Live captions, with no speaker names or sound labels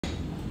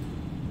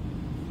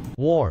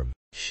warm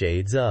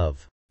shades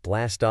of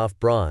Blast-Off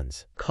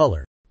Bronze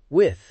color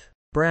with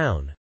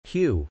brown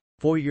hue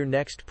for your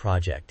next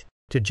project.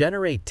 To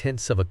generate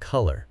tints of a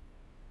color,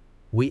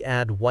 we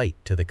add white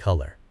to the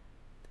color.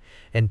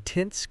 And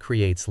tints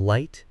creates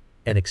light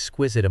and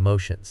exquisite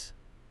emotions.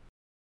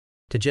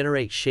 To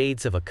generate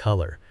shades of a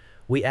color,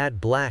 we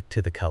add black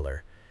to the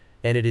color,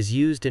 and it is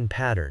used in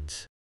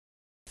patterns.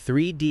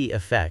 3D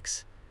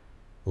effects,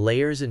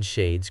 layers and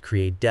shades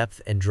create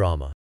depth and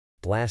drama.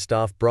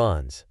 Blast-Off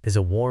Bronze is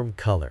a warm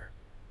color,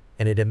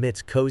 and it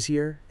emits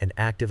cozier and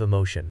active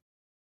emotion.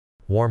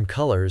 Warm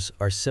colors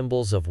are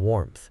symbols of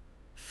warmth,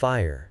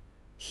 fire,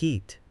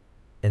 heat,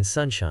 and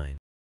sunshine.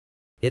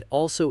 It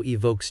also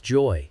evokes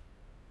joy,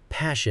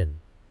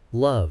 passion,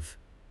 love,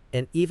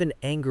 and even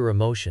anger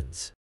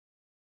emotions.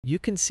 You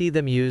can see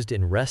them used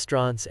in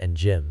restaurants and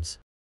gyms.